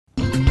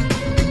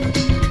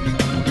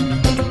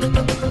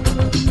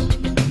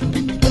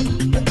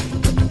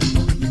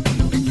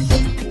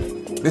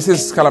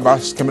This is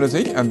Calabash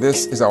Community, and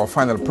this is our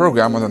final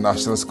program on the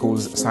National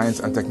Schools Science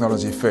and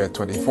Technology Fair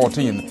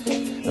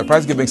 2014. The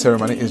prize-giving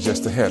ceremony is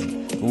just ahead.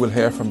 We will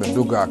hear from the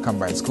Dugard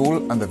Combined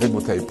School and the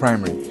Bouteille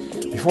Primary.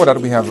 Before that,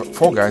 we have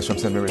 4 guys from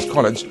St. Mary's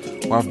College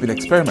who have been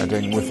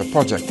experimenting with a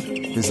project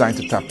designed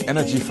to tap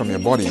energy from your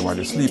body while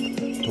you sleep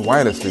to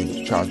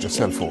wirelessly charge your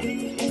cell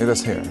phone. Let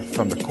us hear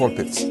from the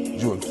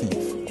Colpitts Joule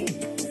thief.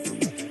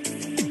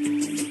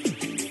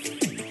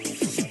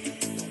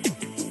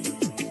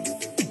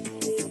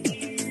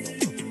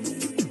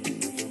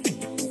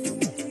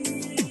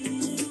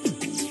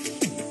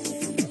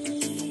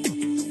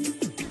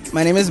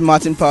 My name is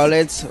Martin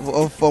Powlett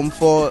of Form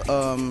 4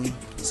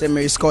 St.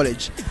 Mary's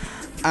College.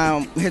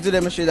 I'm here to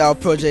demonstrate our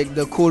project,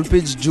 the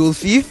Colpitts Joule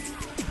thief.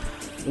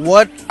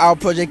 What our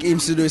project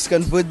aims to do is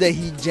convert the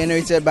heat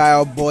generated by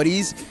our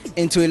bodies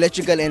into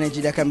electrical energy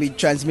that can be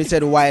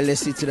transmitted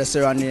wirelessly to the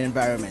surrounding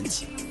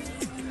environment.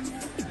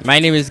 My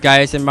name is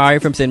Gaius and Mari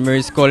from St.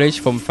 Mary's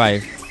College, Form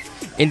 5.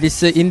 In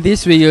this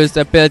we used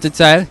a pellet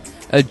tile,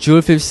 a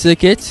Joule thief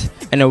circuit,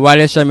 and a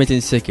wireless transmitting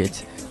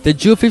circuit. The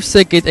Joule thief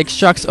circuit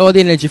extracts all the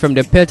energy from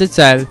the pellet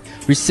tile,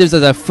 which serves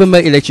as a thermal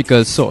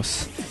electrical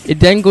source. It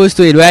then goes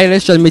to a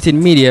wireless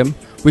transmitting medium,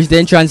 which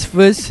then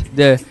transfers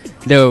the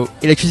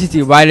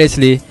electricity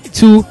wirelessly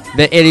to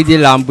the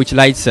LED lamp which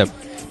lights up.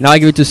 Now I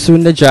give it to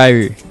Sundar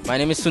Jairi. My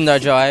name is Sundar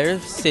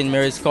Jairi, St.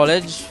 Mary's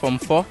College, Form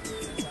 4,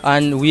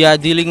 and we are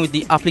dealing with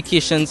the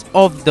applications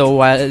of the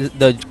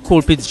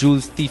Colpitts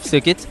Joule thief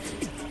circuit.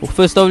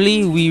 First of all,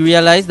 we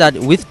realized that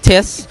with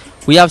tests,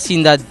 we have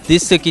seen that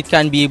this circuit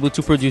can be able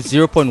to produce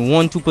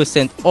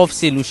 0.12% of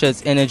St.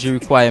 Lucia's energy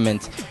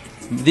requirement.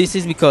 This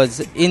is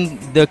because in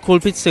the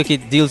Colpitts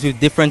circuit deals with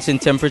difference in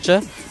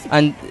temperature,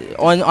 and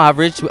on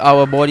average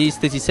our body is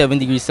 37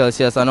 degrees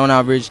Celsius, and on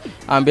average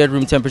ambient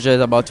room temperature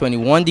is about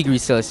 21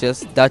 degrees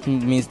Celsius. That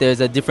means there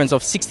is a difference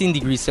of 16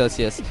 degrees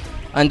Celsius,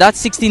 and that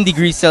 16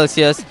 degrees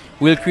Celsius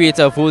will create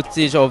a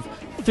voltage of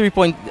an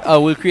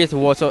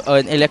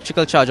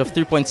electrical charge of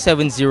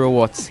 3.70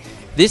 watts.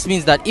 This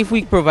means that if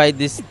we provide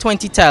these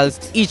 20 tiles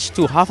each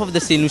to half of the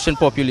St. Lucian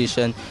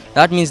population,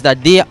 that means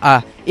that they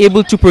are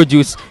able to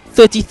produce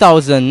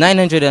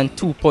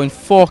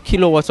 30,902.4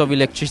 kilowatts of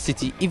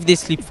electricity if they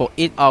sleep for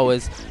 8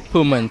 hours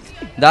per month.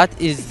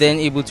 That is then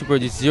able to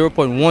produce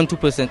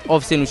 0.12%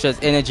 of St. Lucia's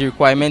energy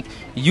requirement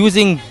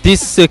using this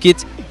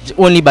circuit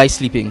only by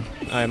sleeping.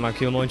 I'm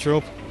Akil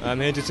Montrop.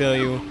 I'm here to tell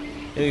you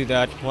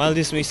that while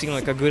this may seem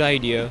like a good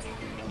idea,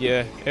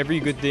 yeah, every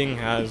good thing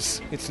has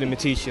its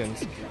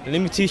limitations. The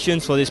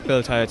limitations for this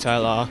pellet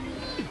tile are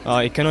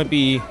it cannot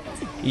be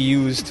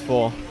used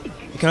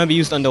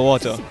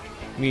underwater,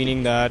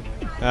 meaning that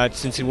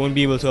since it won't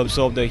be able to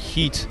absorb the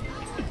heat,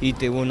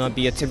 there will not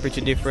be a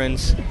temperature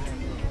difference.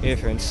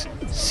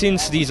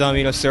 Since these are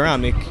made of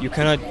ceramic, you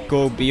cannot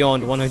go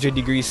beyond 100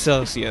 degrees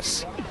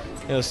Celsius.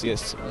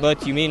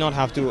 But you may not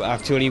have to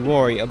actually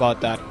worry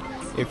about that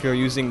if you're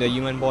using the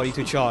human body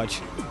to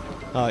charge.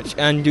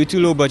 And due to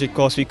low budget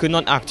costs, we could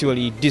not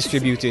actually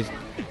distribute it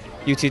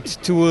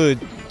to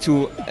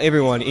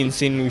everyone in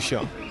St.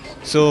 Lucia.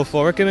 So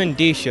for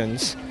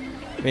recommendations,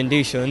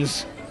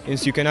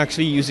 is you can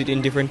actually use it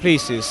in different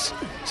places,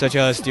 such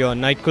as your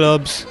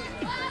nightclubs,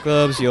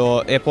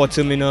 your airport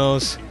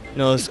terminals,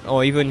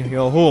 or even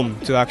your home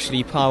to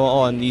actually power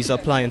on these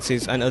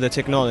appliances and other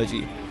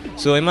technology.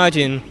 So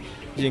imagine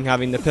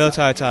having the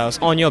pellet tiles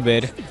on your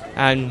bed,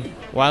 and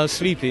while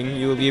sleeping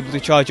you will be able to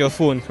charge your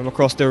phone from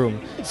across the room,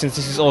 since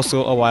this is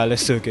also a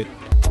wireless circuit.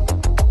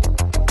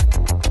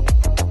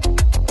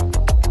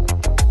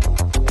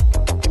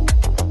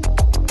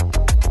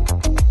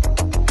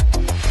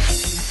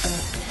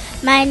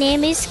 My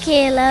name is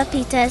Kayla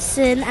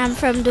Peterson. I'm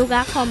from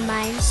Dugard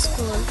Combined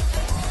School.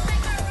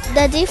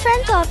 The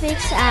different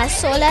topics are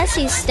solar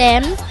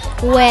system,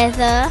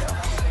 weather,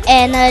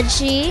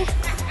 energy,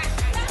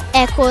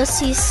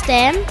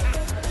 ecosystem,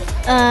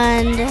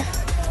 and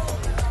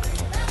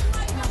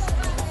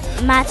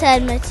matter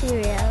and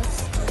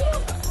materials.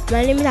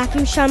 My name is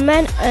Hakim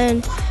Shaman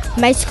and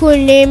my school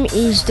name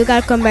is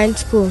Dugard Combined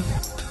School.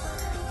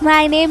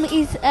 My name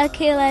is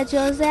Akela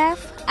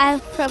Joseph. I'm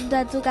from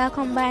the Dugard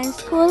Combined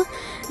School.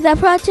 The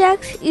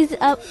project is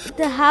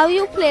how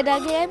you play the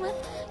game.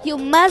 You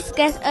must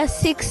get a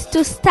 6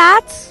 to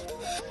start.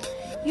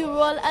 You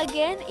roll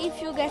again. If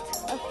you get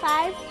a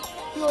 5,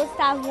 you will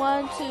start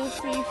 1, 2,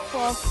 3,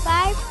 4,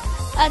 5.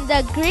 And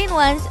the green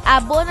ones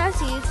are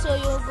bonuses. So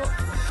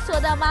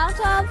the amount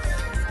of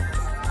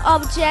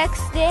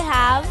objects they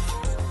have,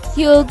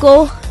 you'll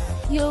go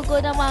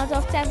the amount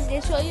of times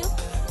they show you.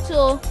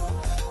 So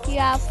you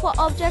have 4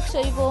 objects, so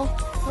you go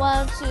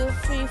 1, 2,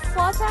 3,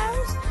 4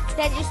 times.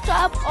 Then you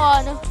stop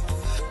on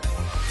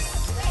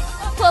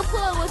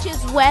purple, which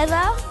is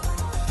weather.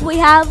 We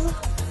have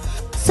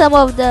some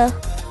of the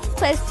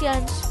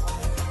questions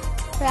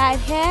right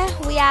here.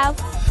 We have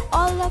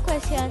all the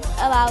questions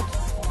about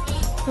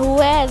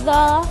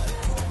weather,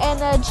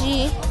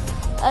 energy,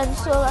 and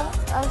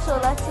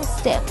solar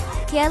system.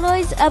 Yellow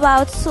is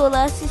about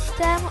solar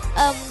system.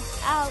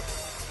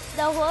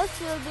 The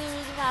host will be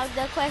reading out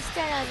the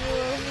question, and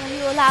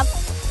you will have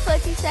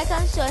 30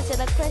 seconds to answer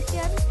the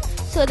question.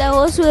 So the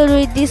host will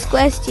read this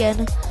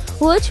question.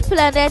 Which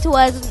planet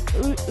was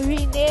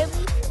renamed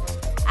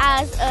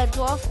as a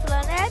dwarf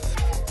planet?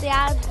 They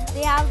have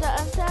the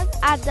answers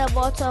at the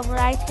bottom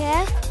right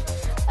here,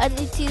 and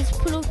it is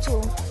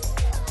Pluto.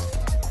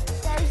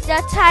 There is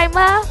the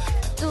timer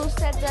to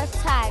set the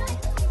time.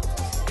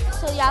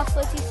 So you have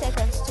 30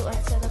 seconds to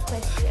answer the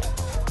question.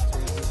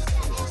 Is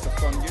this a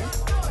fun game?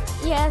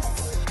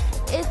 Yes,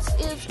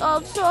 it's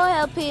also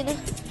helping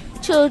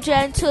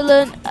children to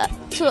learn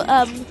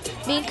to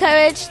be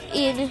encouraged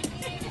in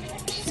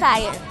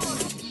science.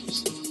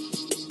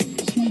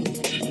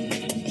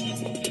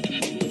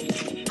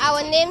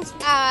 Our names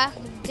are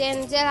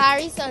Denzel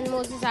Harris and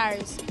Moses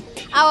Harris.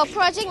 Our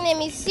project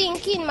name is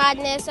Sinking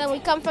Madness, and we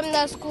come from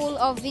the school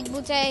of Vide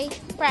Bouteille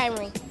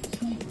Primary.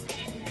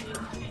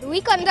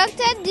 We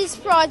conducted this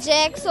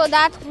project so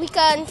that we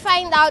can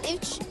find out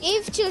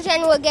if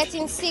children were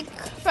getting sick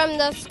from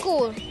the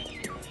school.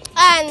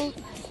 And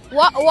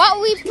what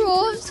we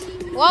proved,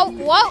 what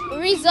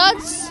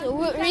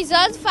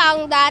results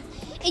found that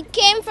it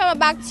came from a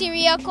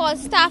bacteria called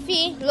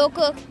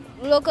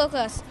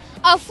Staphylococcus,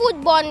 a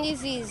foodborne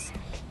disease.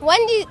 When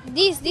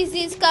this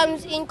disease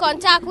comes in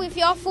contact with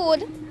your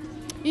food,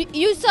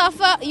 you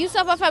suffer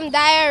from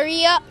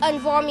diarrhea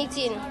and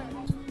vomiting.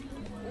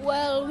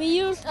 Well, we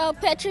used a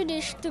petri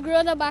dish to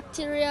grow the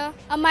bacteria,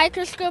 a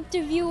microscope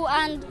to view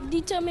and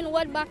determine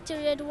what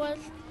bacteria it was.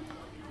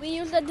 We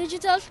used a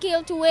digital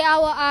scale to weigh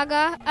our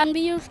agar, and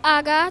we used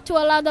agar to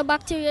allow the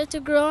bacteria to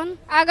grow.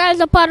 Agar is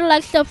a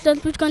powder-like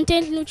substance which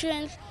contains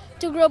nutrients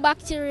to grow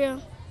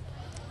bacteria.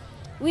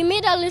 We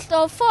made a list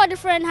of 4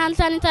 different hand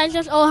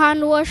sanitizers or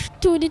hand wash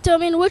to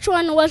determine which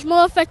one was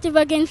more effective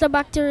against the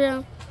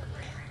bacteria.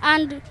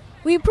 And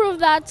we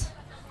proved that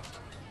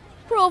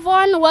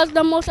Provon was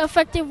the most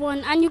effective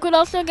one, and you could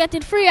also get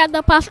it free at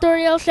the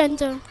Pastoral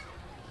Center.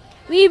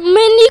 We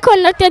mainly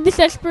conducted this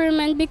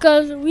experiment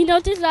because we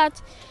noticed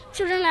that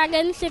children are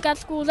getting sick at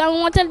schools, and we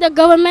wanted the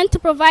government to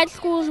provide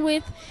schools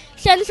with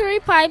sensory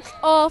pipes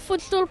or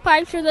footstool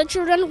pipes so the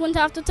children wouldn't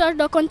have to touch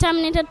the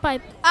contaminated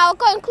pipe. Our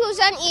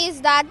conclusion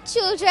is that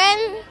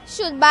children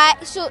should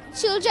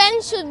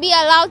be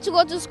allowed to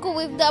go to school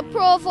with the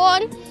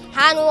Provon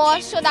hand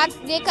wash so that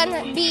they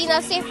can be in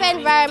a safe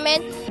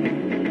environment.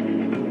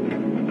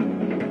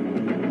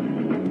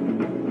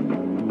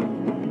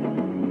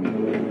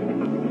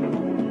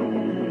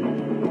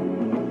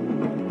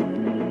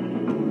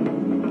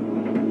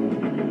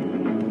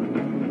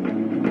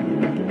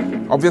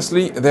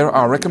 Obviously, there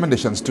are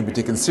recommendations to be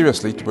taken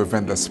seriously to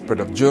prevent the spread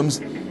of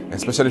germs,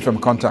 especially from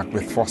contact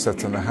with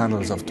faucets and the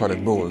handles of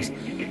toilet bowls.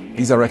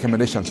 These are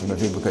recommendations from the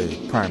Vide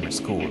Bouteille Primary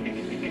School.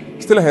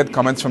 Still ahead,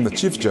 comments from the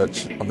Chief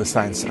Judge of the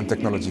Science and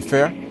Technology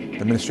Fair,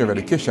 the Ministry of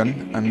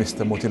Education, and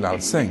Mr.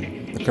 Motilal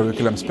Singh, the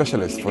Curriculum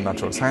Specialist for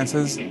Natural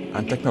Sciences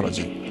and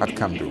Technology at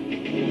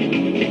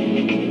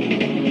Kamdu.